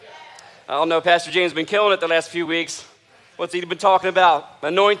I don't know, Pastor James has been killing it the last few weeks. What's he been talking about?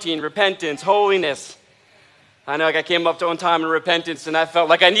 Anointing, repentance, holiness. I know I came up to on time in repentance and I felt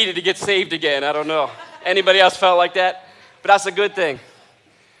like I needed to get saved again. I don't know. Anybody else felt like that? But that's a good thing.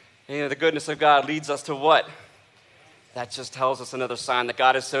 The goodness of God leads us to what? That just tells us another sign that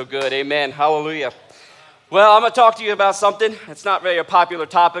God is so good. Amen. Hallelujah. Well, I'm going to talk to you about something. It's not really a popular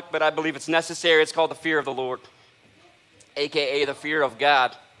topic, but I believe it's necessary. It's called the fear of the Lord, a.k.a. the fear of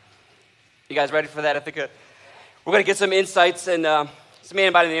God. You guys ready for that? I think we're going to get some insights. And it's a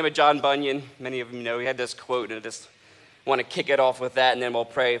man by the name of John Bunyan. Many of you know he had this quote, and I just want to kick it off with that, and then we'll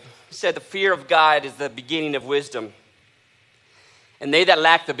pray. He said, the fear of God is the beginning of wisdom. And they that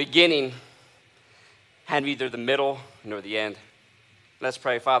lack the beginning have neither the middle nor the end. Let's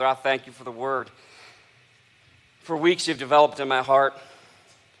pray. Father, I thank you for the word. For weeks you've developed in my heart.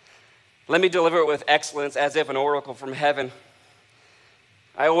 Let me deliver it with excellence as if an oracle from heaven.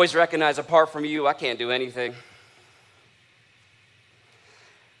 I always recognize apart from you, I can't do anything.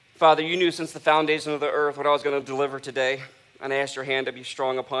 Father, you knew since the foundation of the earth what I was going to deliver today, and I asked your hand to be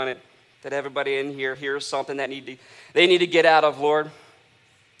strong upon it, that everybody in here hears something that they need to get out of, Lord.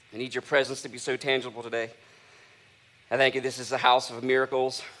 I need your presence to be so tangible today. I thank you this is a house of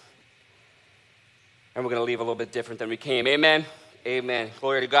miracles, and we're going to leave a little bit different than we came. Amen? Amen.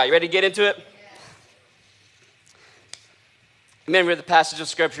 Glory to God. You ready to get into it? Remember the passage of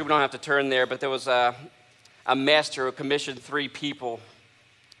Scripture, we don't have to turn there, but there was a master who commissioned 3 people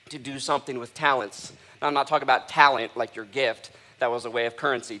to do something with talents. Now, I'm not talking about talent like your gift. That was a way of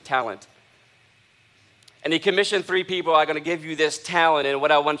currency, talent. And he commissioned 3 people. I'm going to give you this talent, and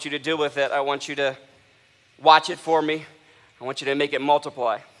what I want you to do with it, I want you to watch it for me. I want you to make it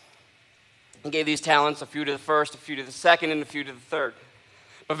multiply. He gave these talents, a few to the first, a few to the second, and a few to the third.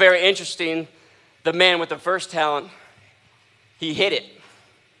 But very interesting, the man with the first talent, he hid it.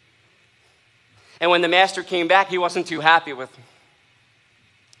 And when the master came back, he wasn't too happy with him.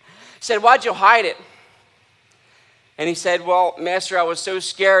 He said, why'd you hide it? And he said, well, master, I was so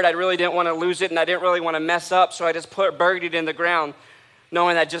scared. I really didn't want to lose it, and I didn't really want to mess up, so I just buried it in the ground,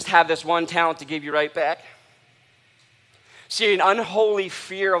 knowing I just have this one talent to give you right back. See, an unholy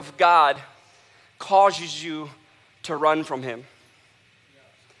fear of God causes you to run from him,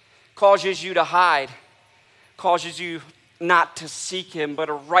 causes you to hide, causes you not to seek him, but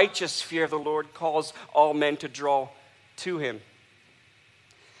a righteous fear of the Lord calls all men to draw to him.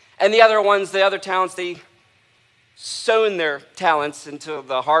 And the other talents, they sown their talents into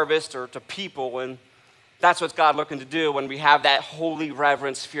the harvest or to people, and that's what God's looking to do when we have that holy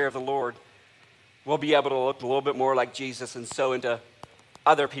reverence, fear of the Lord. We'll be able to look a little bit more like Jesus and sow into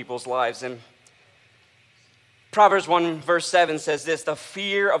other people's lives. And Proverbs 1 verse 7 says this, the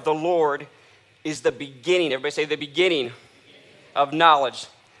fear of the Lord is the beginning, everybody say the beginning of knowledge,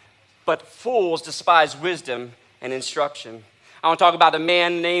 but fools despise wisdom and instruction. I want to talk about a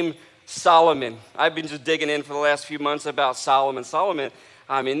man named Solomon. I've been just digging in for the last few months about Solomon.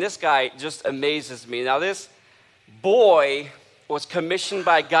 This guy just amazes me. Now, this boy was commissioned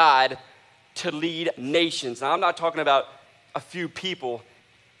by God to lead nations. Now, I'm not talking about a few people.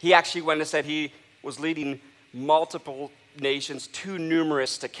 He actually went and said he was leading multiple nations, too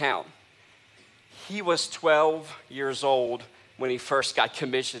numerous to count. He was 12 years old when he first got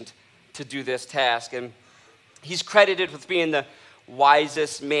commissioned to do this task, and he's credited with being the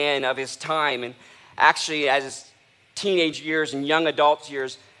wisest man of his time. And actually, as his teenage years and young adult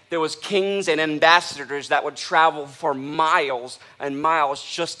years, there was kings and ambassadors that would travel for miles and miles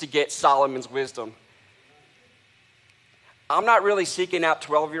just to get Solomon's wisdom. I'm not really seeking out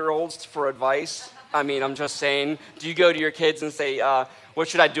 12-year-olds for advice. I'm just saying, do you go to your kids and say, what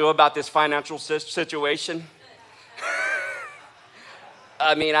should I do about this financial situation?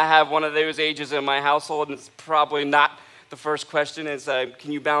 I have one of those ages in my household, and it's probably not the first question is,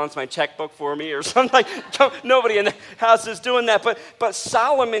 can you balance my checkbook for me or something? Nobody in the house is doing that. But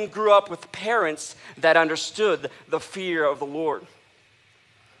Solomon grew up with parents that understood the fear of the Lord.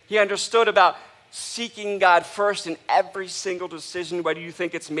 He understood about seeking God first in every single decision, whether you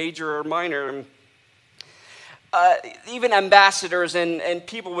think it's major or minor. Even ambassadors and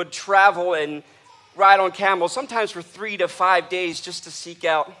people would travel and ride on camels, sometimes for 3 to 5 days, just to seek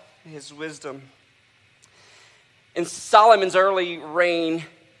out his wisdom. In Solomon's early reign,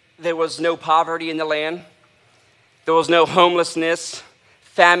 there was no poverty in the land. There was no homelessness.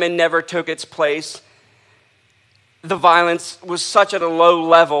 Famine never took its place. The violence was such at a low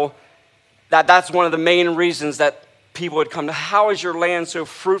level that that's one of the main reasons that people would come to, how is your land so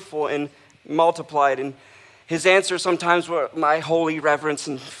fruitful and multiplied? And his answer sometimes were, my holy reverence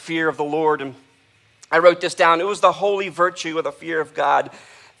and fear of the Lord. And I wrote this down. It was the holy virtue of the fear of God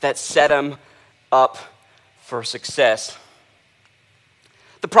that set him up for success.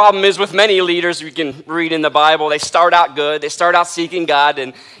 The problem is with many leaders, we can read in the Bible, they start out good, they start out seeking God,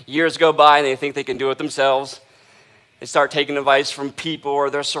 and years go by and they think they can do it themselves. They start taking advice from people or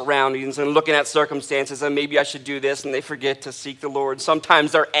their surroundings and looking at circumstances, and maybe I should do this, and they forget to seek the Lord.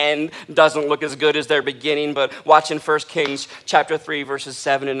 Sometimes their end doesn't look as good as their beginning, but watch in 1 Kings chapter 3, verses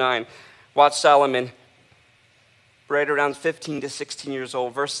 7 and 9. Watch Solomon, right around 15 to 16 years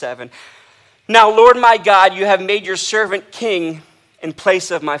old, verse 7. Now, Lord my God, you have made your servant king in place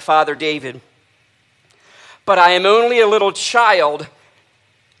of my father David. But I am only a little child,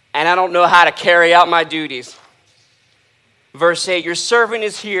 and I don't know how to carry out my duties. Verse 8, your servant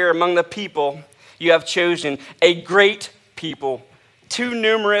is here among the people you have chosen, a great people, too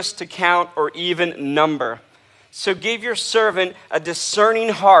numerous to count or even number. So give your servant a discerning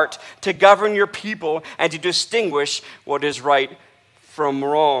heart to govern your people and to distinguish what is right from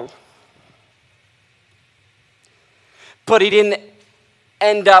wrong. But he didn't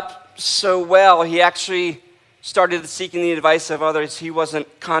end up so well. He actually started seeking the advice of others. He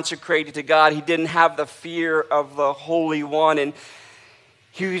wasn't consecrated to God. He didn't have the fear of the Holy One. And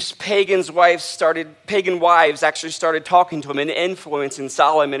his pagan wives actually started talking to him and influencing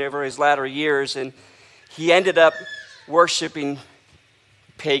Solomon over his latter years. And he ended up worshiping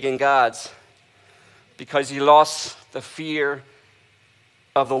pagan gods because he lost the fear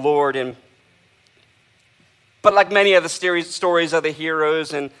of the Lord. But like many of the stories of the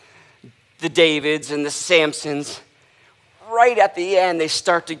heroes and the Davids and the Samsons, right at the end, they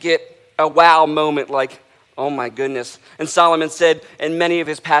start to get a wow moment like, oh my goodness. And Solomon said in many of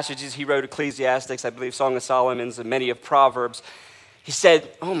his passages, he wrote Ecclesiastes, I believe Song of Solomon's, and many of Proverbs. He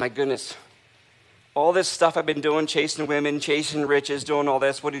said, oh my goodness, all this stuff I've been doing, chasing women, chasing riches, doing all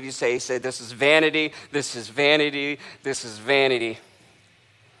this, what did he say? He said, this is vanity, this is vanity, this is vanity.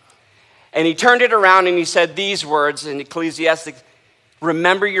 And he turned it around and he said these words in Ecclesiastes,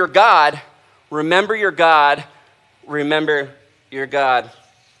 remember your God, remember your God, remember your God.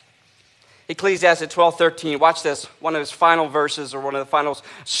 Ecclesiastes 12:13, watch this, one of his final verses or one of the final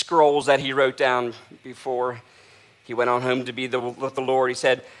scrolls that he wrote down before he went on home to be with the Lord. He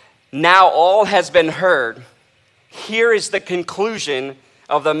said, now all has been heard. Here is the conclusion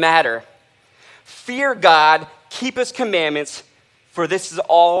of the matter. Fear God, keep his commandments, for this is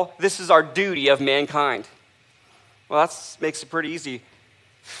our duty of mankind. Well, that makes it pretty easy.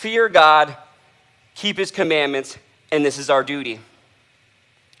 Fear God, keep his commandments, and this is our duty.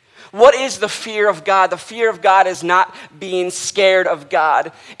 What is the fear of God? The fear of God is not being scared of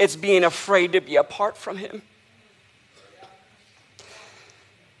God. It's being afraid to be apart from him.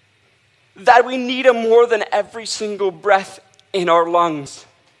 That we need him more than every single breath in our lungs.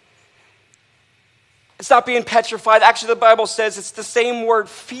 It's not being petrified. Actually, the Bible says it's the same word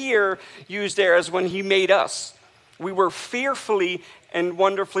fear used there as when he made us. We were fearfully and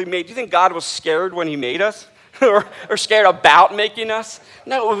wonderfully made. Do you think God was scared when he made us? or scared about making us?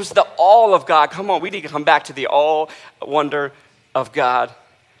 No, it was the all of God. Come on, we need to come back to the all wonder of God.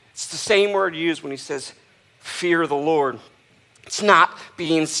 It's the same word used when he says, fear the Lord. It's not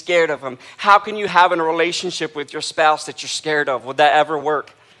being scared of him. How can you have a relationship with your spouse that you're scared of? Would that ever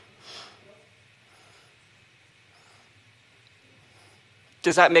work?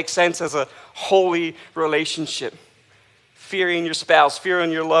 Does that make sense as a holy relationship? Fearing your spouse,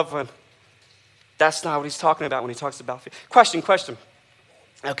 fearing your loved one. That's not what he's talking about when he talks about fear. Question.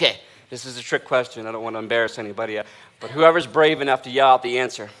 Okay, this is a trick question. I don't want to embarrass anybody, but whoever's brave enough to yell out the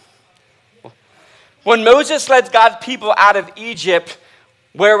answer. When Moses led God's people out of Egypt,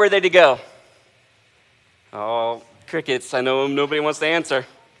 where were they to go? Oh, crickets. I know nobody wants to answer.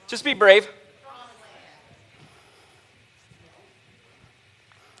 Just be brave.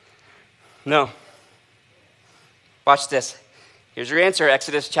 No. Watch this. Here's your answer,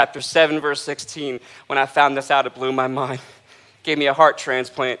 Exodus chapter 7, verse 16. When I found this out, it blew my mind. Gave me a heart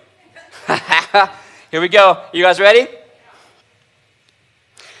transplant. Here we go. You guys ready?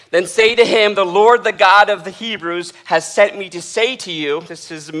 Then say to him, the Lord, the God of the Hebrews, has sent me to say to you, this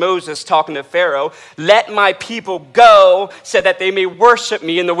is Moses talking to Pharaoh, let my people go so that they may worship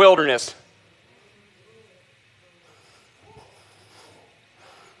me in the wilderness.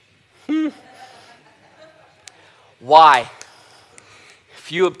 Why?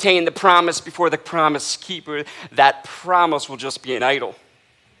 If you obtain the promise before the promise keeper, that promise will just be an idol.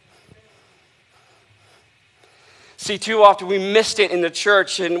 See, too often we missed it in the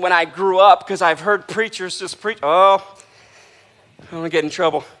church, and when I grew up, because I've heard preachers just preach, I don't want to get in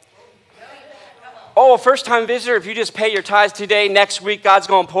trouble. Oh, a first-time visitor, if you just pay your tithes today, next week God's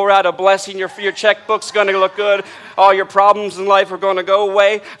going to pour out a blessing. Your checkbook's going to look good. All your problems in life are going to go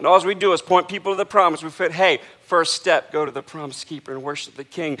away. And all we do is point people to the promise. We said, hey, first step, go to the promise keeper and worship the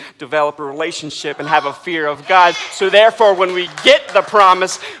King. Develop a relationship and have a fear of God. So therefore, when we get the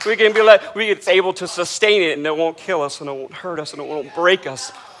promise, we can it's able to sustain it, and it won't kill us, and it won't hurt us, and it won't break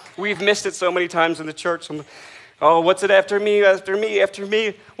us. We've missed it so many times in the church. Oh, what's it after me, after me, after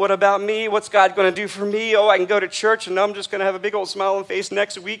me? What about me? What's God going to do for me? Oh, I can go to church and I'm just going to have a big old smile on face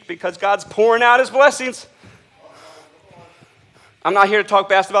next week because God's pouring out his blessings. I'm not here to talk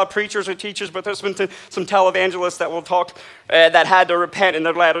bad about preachers or teachers, but there's been some televangelists that will talk that had to repent in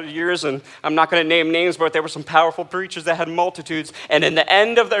their latter years, and I'm not going to name names, but there were some powerful preachers that had multitudes, and in the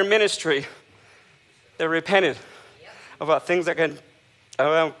end of their ministry, they repented about things that can,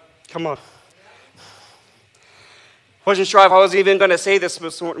 come on. Wasn't sure if I was even going to say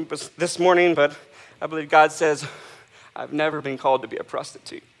this morning, but I believe God says, I've never been called to be a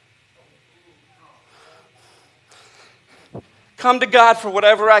prostitute. Come to God for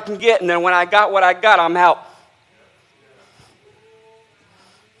whatever I can get, and then when I got what I got, I'm out.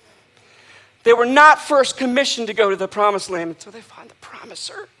 They were not first commissioned to go to the promised land until they find the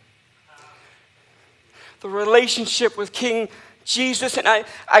promiser. The relationship with King Jesus, and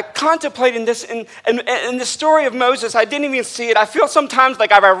I contemplated this in the story of Moses. I didn't even see it. I feel sometimes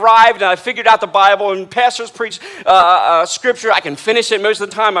like I've arrived and I figured out the Bible, and pastors preach scripture. I can finish it most of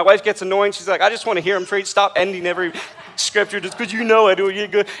the time. My wife gets annoying. She's like, I just want to hear him preach. Stop ending every scripture just because you know it. You're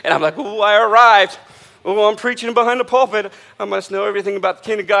good. And I'm like, oh, I arrived. Oh, I'm preaching behind the pulpit. I must know everything about the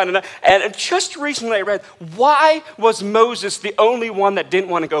kingdom of God. And just recently I read, why was Moses the only one that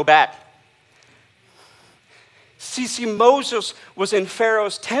didn't want to go back? See, Moses was in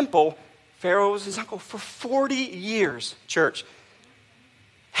Pharaoh's temple. Pharaoh was his uncle for 40 years, church.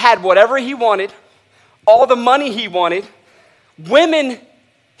 Had whatever he wanted, all the money he wanted, women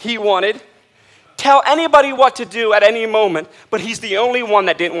he wanted, tell anybody what to do at any moment, but he's the only one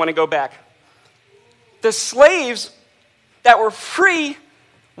that didn't want to go back. The slaves that were free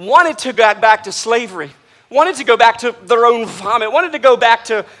wanted to go back to slavery, wanted to go back to their own vomit, wanted to go back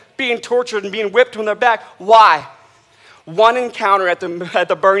to being tortured and being whipped on their back. Why? One encounter at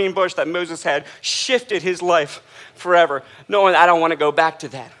the burning bush that Moses had shifted his life forever, knowing I don't want to go back to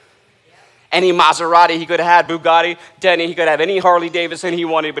that. Any Maserati he could have had, Bugatti, Denny, he could have any Harley Davidson he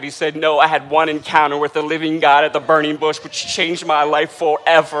wanted, but he said, no, I had one encounter with the living God at the burning bush, which changed my life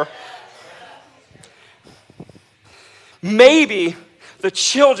forever. Maybe the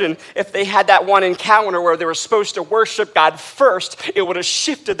children, if they had that one encounter where they were supposed to worship God first, it would have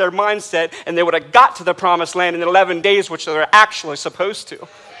shifted their mindset and they would have got to the promised land in 11 days, which they were actually supposed to.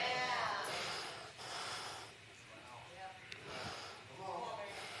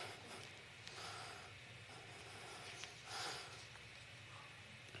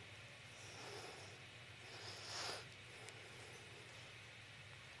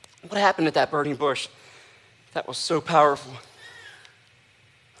 What happened at that burning bush that was so powerful?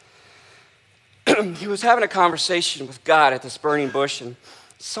 He was having a conversation with God at this burning bush, and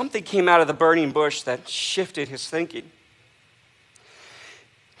something came out of the burning bush that shifted his thinking.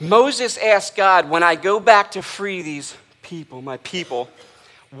 Moses asked God, when I go back to free these people, my people,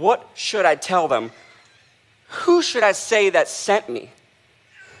 what should I tell them? Who should I say that sent me?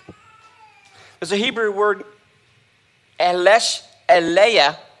 There's a Hebrew word,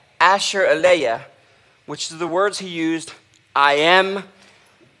 Eleah, Asher Eleah, which is the words he used, I am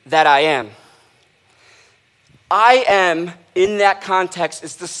that I am. I am, in that context,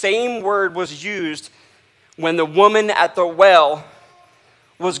 is the same word was used when the woman at the well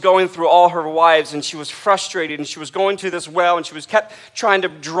was going through all her wives, and she was frustrated, and she was going to this well, and she was kept trying to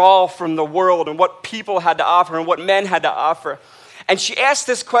draw from the world and what people had to offer and what men had to offer. And she asked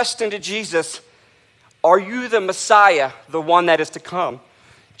this question to Jesus, are you the Messiah, the one that is to come?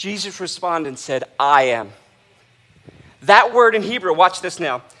 Jesus responded and said, I am. That word in Hebrew, watch this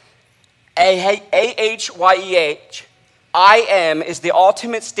now. A-H-Y-E-H, I am, is the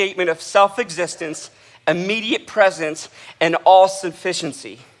ultimate statement of self-existence, immediate presence, and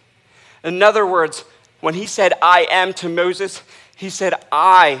all-sufficiency. In other words, when he said, I am to Moses, he said,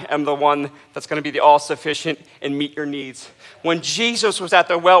 I am the one that's going to be the all-sufficient and meet your needs. When Jesus was at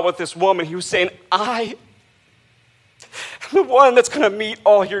the well with this woman, he was saying, I am the one that's going to meet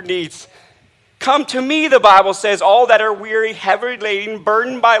all your needs. Come to me, the Bible says, all that are weary, heavy laden,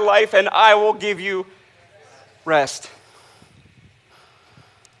 burdened by life, and I will give you rest.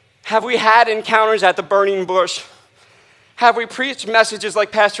 Have we had encounters at the burning bush? Have we preached messages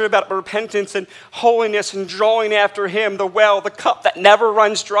like Pastor about repentance and holiness and drawing after him, the well, the cup that never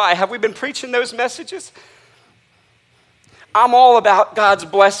runs dry? Have we been preaching those messages? I'm all about God's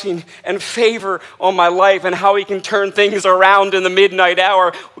blessing and favor on my life and how he can turn things around in the midnight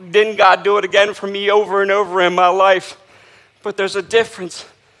hour. Didn't God do it again for me over and over in my life? But there's a difference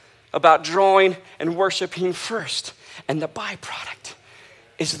about drawing and worshiping first, and the byproduct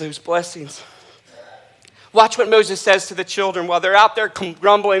is those blessings. Watch what Moses says to the children while they're out there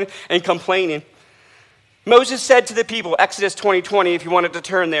grumbling and complaining. Moses said to the people, Exodus 20:20, if you wanted to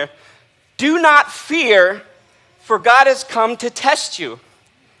turn there, "Do not fear, for God has come to test you,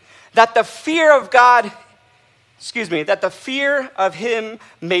 that the fear of him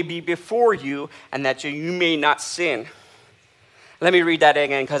may be before you, and that you may not sin." Let me read that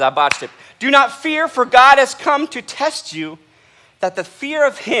again because I botched it. "Do not fear, for God has come to test you, that the fear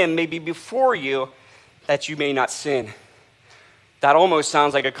of him may be before you, that you may not sin." That almost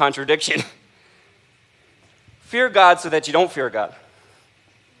sounds like a contradiction. Fear God so that you don't fear God.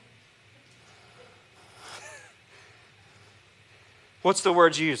 What's the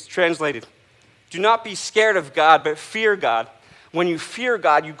word used? Translated. Do not be scared of God, but fear God. When you fear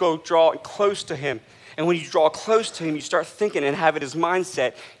God, you go draw close to him. And when you draw close to him, you start thinking and have it as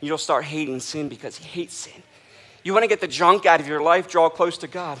mindset. You'll start hating sin because he hates sin. You want to get the junk out of your life, draw close to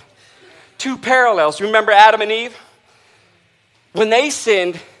God. Two parallels. Remember Adam and Eve? When they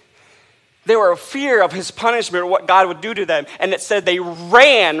sinned, they were in fear of his punishment or what God would do to them. And it said they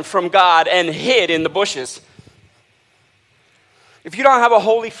ran from God and hid in the bushes. If you don't have a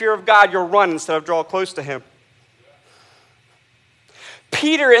holy fear of God, you'll run instead of draw close to him.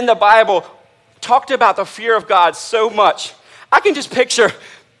 Peter in the Bible talked about the fear of God so much. I can just picture,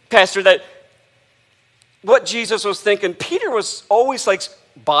 Pastor, that what Jesus was thinking. Peter was always like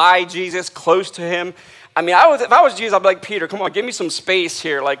by Jesus, close to him. I mean, if I was Jesus, I'd be like, Peter, come on, give me some space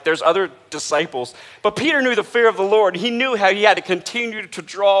here. Like, there's other disciples. But Peter knew the fear of the Lord. He knew how he had to continue to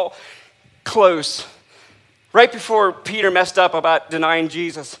draw close. Right before Peter messed up about denying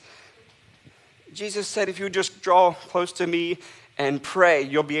Jesus, Jesus said, if you just draw close to me and pray,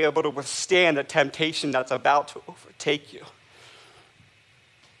 you'll be able to withstand the temptation that's about to overtake you.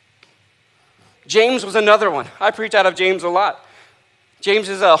 James was another one. I preach out of James a lot. James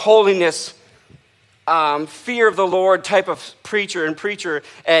is a holiness, fear of the Lord type of preacher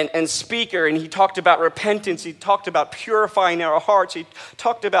and speaker. And he talked about repentance. He talked about purifying our hearts. He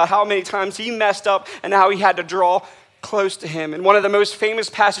talked about how many times he messed up and how he had to draw close to him. And one of the most famous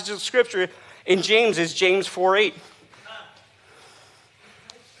passages of Scripture in James is James 4:8.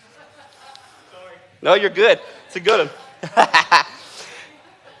 No, you're good. It's a good one.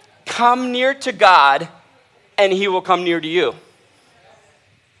 Come near to God, and he will come near to you.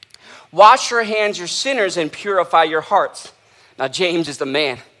 Wash your hands, you sinners, and purify your hearts. Now, James is the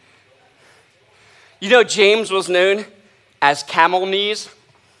man. You know, James was known as camel knees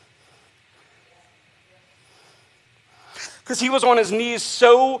because he was on his knees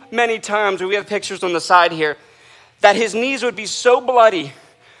so many times, we have pictures on the side here, that his knees would be so bloody,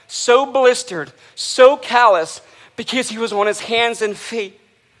 so blistered, so callous, because he was on his hands and feet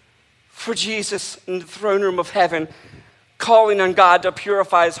for Jesus in the throne room of heaven, calling on God to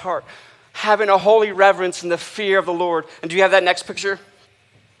purify his heart, having a holy reverence and the fear of the Lord. And do you have that next picture?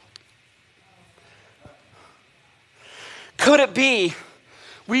 Could it be,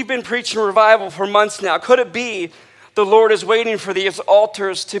 we've been preaching revival for months now, could it be the Lord is waiting for these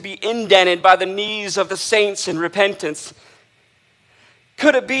altars to be indented by the knees of the saints in repentance?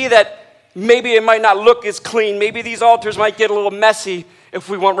 Could it be that maybe it might not look as clean? Maybe these altars might get a little messy if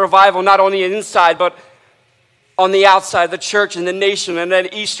we want revival, not on the inside, but on the outside, the church and the nation, and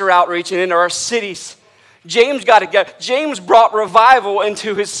then Easter outreach and into our cities. James brought revival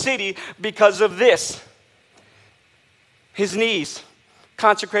into his city because of this. His knees,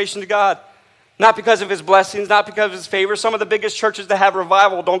 consecration to God. Not because of his blessings, not because of his favor. Some of the biggest churches that have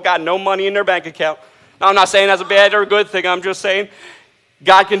revival don't got no money in their bank account. Now, I'm not saying that's a bad or a good thing. I'm just saying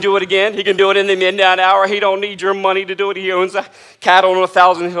God can do it again. He can do it in the midnight hour. He don't need your money to do it. He owns a cattle on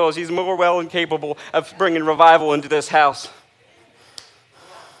 1,000 hills. He's more well and capable of bringing revival into this house.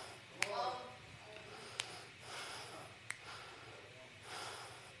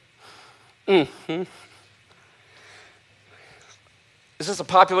 Mm-hmm. Is this a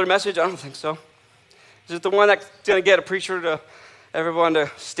popular message? I don't think so. Is it the one that's going to get a preacher to everyone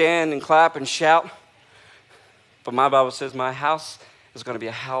to stand and clap and shout? But my Bible says my house is going to be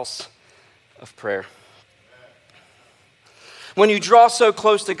a house of prayer. When you draw so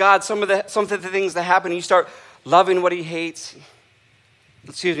close to God, some of the things that happen, you start loving what he hates.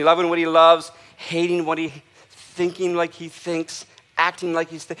 Loving what he loves, hating what he thinking like he thinks, acting like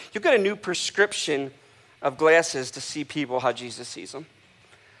he's thinking. You'll get a new prescription of glasses to see people how Jesus sees them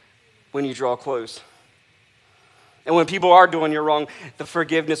when you draw close. And when people are doing you wrong, the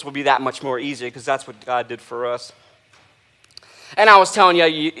forgiveness will be that much more easy because that's what God did for us. And I was telling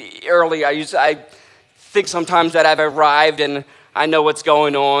you earlier, I think sometimes that I've arrived and I know what's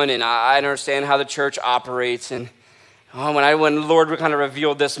going on and I understand how the church operates. And when the Lord kind of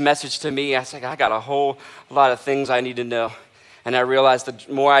revealed this message to me, I was like, I got a whole lot of things I need to know. And I realized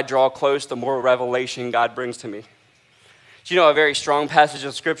the more I draw close, the more revelation God brings to me. Do you know a very strong passage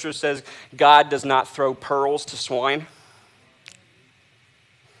of Scripture says God does not throw pearls to swine?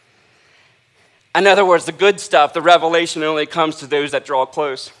 In other words, the good stuff, the revelation only comes to those that draw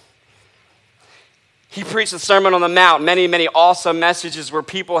close. He preached the Sermon on the Mount, many, many awesome messages where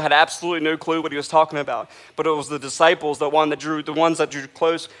people had absolutely no clue what he was talking about. But it was the disciples, the ones that drew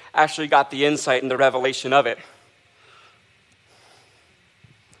close, actually got the insight and the revelation of it.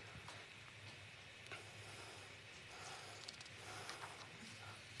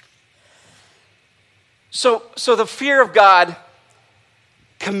 So the fear of God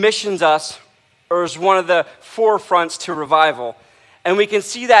commissions us, or is one of the forefronts to revival. And we can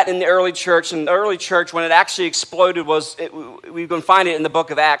see that in the early church. And the early church, when it actually exploded, we can find it in the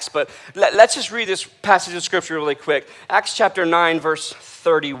book of Acts. But let's just read this passage of Scripture really quick. Acts chapter 9, verse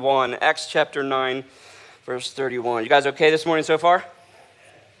 31. Acts chapter 9, verse 31. You guys okay this morning so far?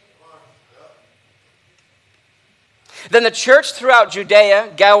 Then the church throughout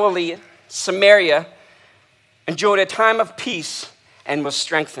Judea, Galilee, Samaria, enjoyed a time of peace and was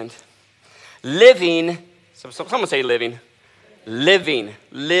strengthened. Living, someone say living. Living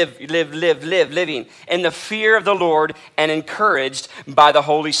in the fear of the Lord and encouraged by the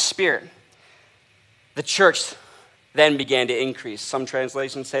Holy Spirit. The church then began to increase. Some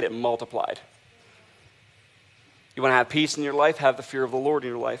translations said it multiplied. You want to have peace in your life? Have the fear of the Lord in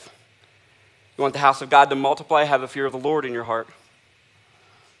your life. You want the house of God to multiply? Have the fear of the Lord in your heart.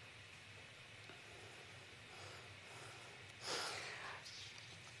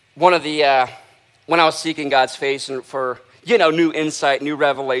 When I was seeking God's face and for new insight, new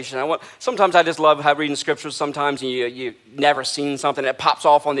revelation. Sometimes I just love reading scriptures sometimes and you never seen something that pops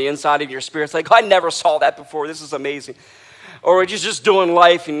off on the inside of your spirit. It's like, I never saw that before. This is amazing. Or you're just doing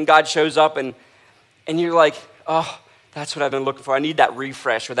life and God shows up and you're like, oh, that's what I've been looking for. I need that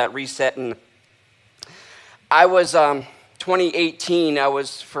refresh or that reset. And I was, 2018, I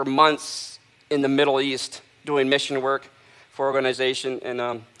was for months in the Middle East doing mission work for organization. And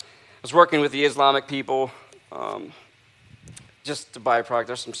I was working with the Islamic people. Just a byproduct.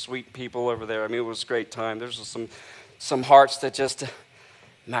 There's some sweet people over there. I mean, it was a great time. There's just some hearts that just,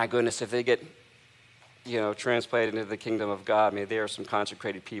 my goodness, if they get, transplanted into the kingdom of God, I mean, they are some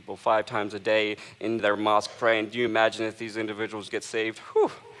consecrated people 5 times a day in their mosque praying. Do you imagine if these individuals get saved?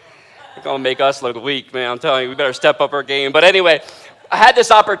 Whew, they're going to make us look weak, man. I'm telling you, we better step up our game. But anyway, I had this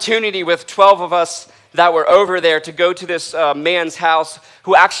opportunity with 12 of us that were over there to go to this man's house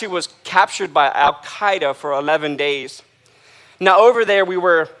who actually was captured by Al-Qaeda for 11 days. Now, over there, we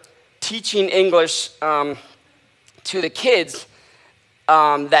were teaching English to the kids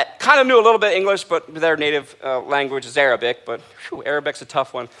that kind of knew a little bit of English, but their native language is Arabic, but Arabic's a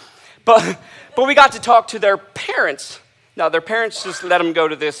tough one. But we got to talk to their parents. Now, their parents just let them go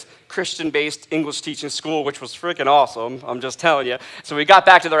to this Christian-based English teaching school, which was freaking awesome, I'm just telling you. So we got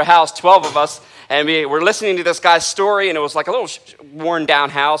back to their house, 12 of us, and we were listening to this guy's story, and it was like a little worn-down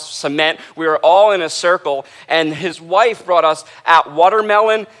house, cement. We were all in a circle, and his wife brought us out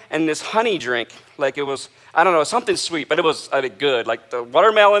watermelon and this honey drink. Like it was, I don't know, something sweet, but it was good. Like the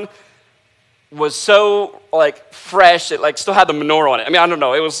watermelon was so fresh, it still had the manure on it. I mean, I don't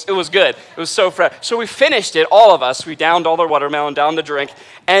know, it was good. It was so fresh. So we finished it, all of us. We downed all the watermelon, downed the drink,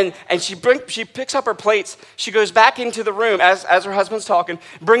 and she picks up her plates. She goes back into the room as her husband's talking,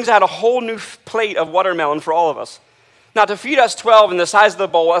 brings out a whole new plate of watermelon for all of us. Now, to feed us 12 in the size of the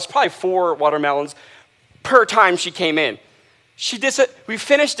bowl, that's probably 4 watermelons per time she came in. She did it. We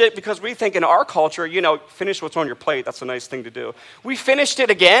finished it because we think in our culture, finish what's on your plate. That's a nice thing to do. We finished it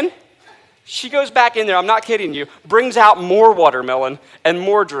again. She goes back in there, I'm not kidding you, brings out more watermelon and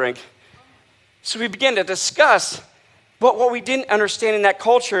more drink. So we begin to discuss what we didn't understand in that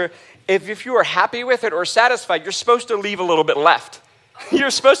culture. If you were happy with it or satisfied, you're supposed to leave a little bit left.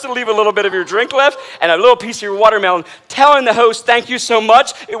 You're supposed to leave a little bit of your drink left and a little piece of your watermelon, telling the host, thank you so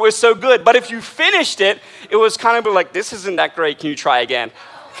much, it was so good. But if you finished it, it was kind of like, this isn't that great, can you try again?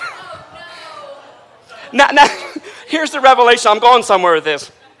 Now, here's the revelation, I'm going somewhere with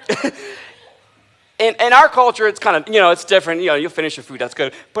this. in our culture, it's kind of, it's different. You'll finish your food, that's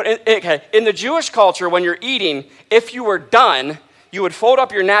good. But in the Jewish culture, when you're eating, if you were done, you would fold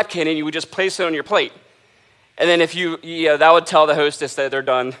up your napkin and you would just place it on your plate. And then that would tell the hostess that they're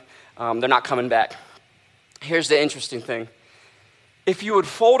done, they're not coming back. Here's the interesting thing. If you would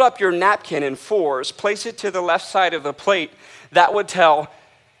fold up your napkin in fours, place it to the left side of the plate, that would tell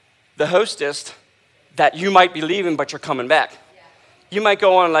the hostess that you might be leaving, but you're coming back. Yeah. You might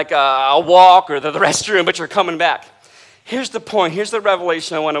go on like a walk or the restroom, but you're coming back. Here's the point. Here's the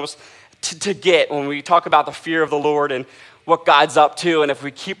revelation I want us to get when we talk about the fear of the Lord and what God's up to, and if we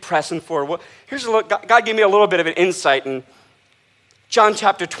keep pressing forward. God gave me a little bit of an insight in John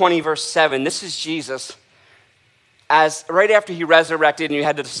chapter 20, verse 7. This is Jesus. As right after he resurrected and you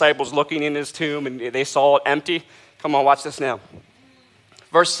had the disciples looking in his tomb and they saw it empty. Come on, watch this now.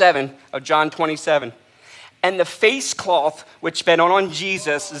 Verse 7 of John 27. And the face cloth which been on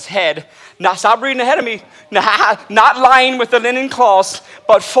Jesus' head, now stop reading ahead of me, not lying with the linen cloths,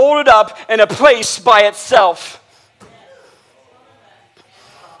 but folded up in a place by itself.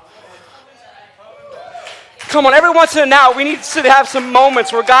 Come on, every once in a while, we need to have some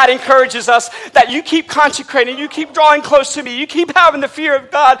moments where God encourages us that you keep consecrating, you keep drawing close to me, you keep having the fear of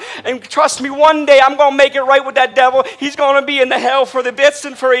God, and trust me, one day I'm going to make it right with that devil. He's going to be in the hell for the bits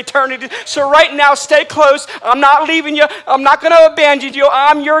and for eternity. So right now, stay close. I'm not leaving you. I'm not going to abandon you.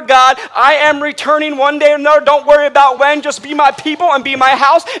 I'm your God. I am returning one day or another. Don't worry about when. Just be my people and be my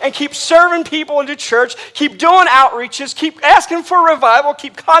house and keep serving people in the church. Keep doing outreaches. Keep asking for revival.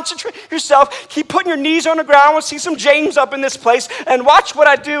 Keep concentrating yourself. Keep putting your knees on the ground. I want to see some James up in this place, and watch what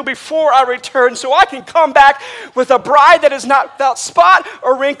I do before I return so I can come back with a bride that is not without spot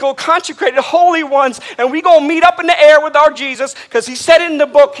or wrinkle, consecrated, holy ones, and we going to meet up in the air with our Jesus because he said it in the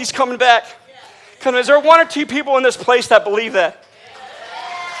book he's coming back. Come on, is there one or two people in this place that believe that?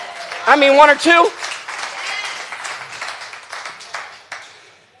 I mean, one or two?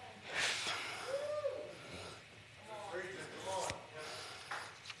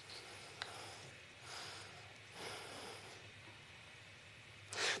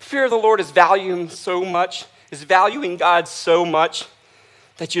 Fear of the Lord is valuing God so much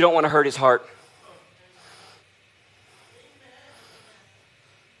that you don't want to hurt his heart.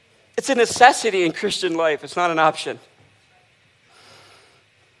 It's a necessity in Christian life. It's not an option.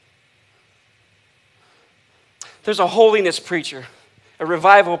 There's a holiness preacher, a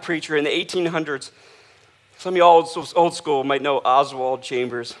revival preacher in the 1800s. Some of you old school might know Oswald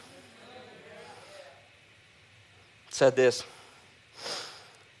Chambers. Said this.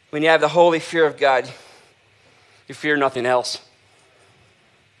 When you have the holy fear of God, you fear nothing else.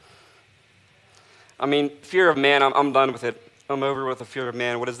 I mean, fear of man, I'm done with it. I'm over with the fear of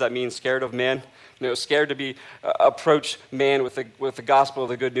man. What does that mean? Scared of man? Scared to be approach man with the gospel of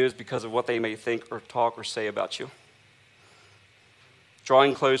the good news because of what they may think or talk or say about you.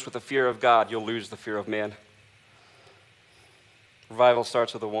 Drawing close with the fear of God, you'll lose the fear of man. Revival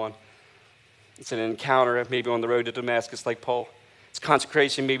starts with the one. It's an encounter, maybe on the road to Damascus like Paul. It's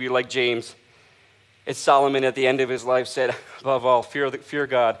consecration, maybe like James. It's Solomon at the end of his life said, above all, fear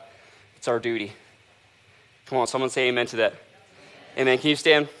God. It's our duty. Come on, someone say amen to that. Amen. Can you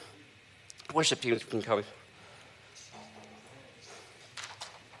stand? Worship teams can come.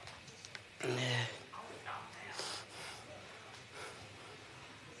 Can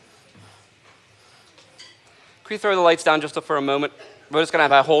we throw the lights down just for a moment? We're just going to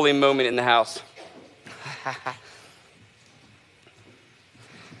have a holy moment in the house.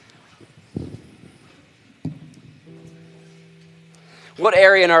 What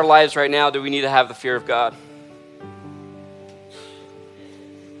area in our lives right now do we need to have the fear of God?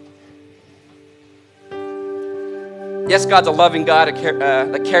 Yes, God's a loving God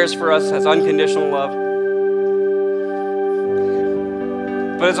that cares for us, has unconditional love.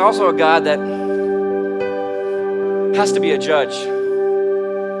 But it's also a God that has to be a judge.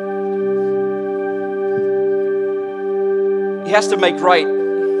 He has to make right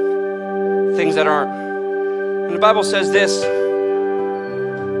things that aren't. And the Bible says this.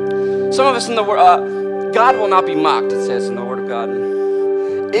 Some of us in the world, God will not be mocked, it says in the Word of God.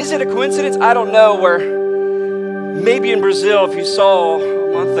 Is it a coincidence? I don't know, where maybe in Brazil, if you saw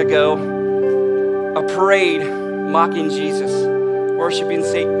a month ago a parade mocking Jesus, worshiping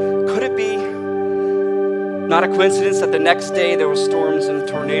Satan, could it be not a coincidence that the next day there were storms and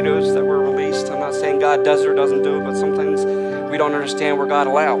tornadoes that were released? I'm not saying God does or doesn't do it, but sometimes we don't understand where God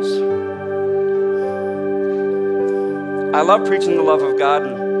allows. I love preaching the love of God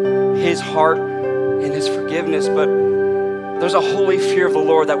and his heart and his forgiveness, but there's a holy fear of the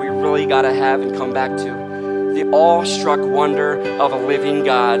Lord that we really got to have and come back to. The awestruck wonder of a living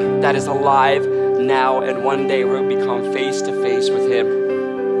God that is alive now, and one day we'll become face to face with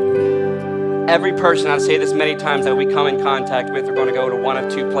him. Every person, I say this many times, that we come in contact with are going to go to one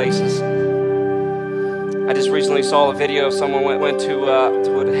of two places. I just recently saw a video of someone went to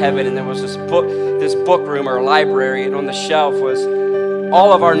heaven, and there was this book room or library, and on the shelf was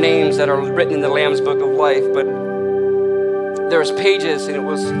all of our names that are written in the Lamb's Book of Life. But there was pages, and it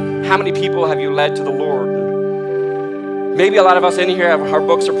was, how many people have you led to the Lord? And maybe a lot of us in here, our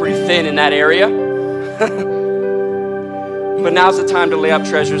books are pretty thin in that area. But now's the time to lay up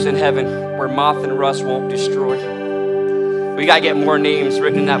treasures in heaven where moth and rust won't destroy. We got to get more names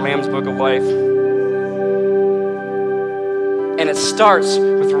written in that Lamb's Book of Life. And it starts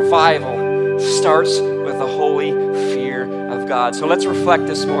with revival. It starts with the holy fear of God. So let's reflect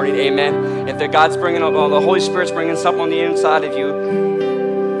this morning, amen. If the Holy Spirit's bringing something on the inside of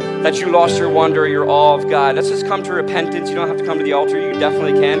you, that you lost your wonder, your awe of God, let's just come to repentance. You don't have to come to the altar. You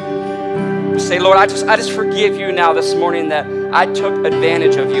definitely can. Say, Lord, I just forgive you now this morning that I took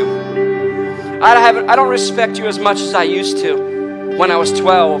advantage of you. I don't respect you as much as I used to when I was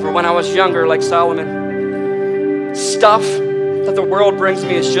 12 or when I was younger, like Solomon. Stuff that the world brings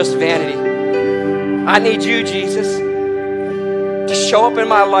me is just vanity. I need you, Jesus, to show up in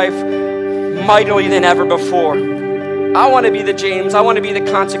my life mightily than ever before. I want to be the James. I want to be the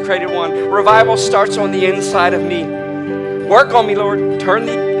consecrated one. Revival starts on the inside of me. Work on me, Lord. Turn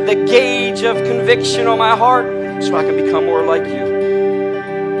the gauge of conviction on my heart so I can become more like you.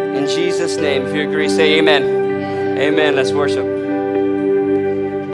 In Jesus' name, if you agree, say amen. Amen. Let's worship.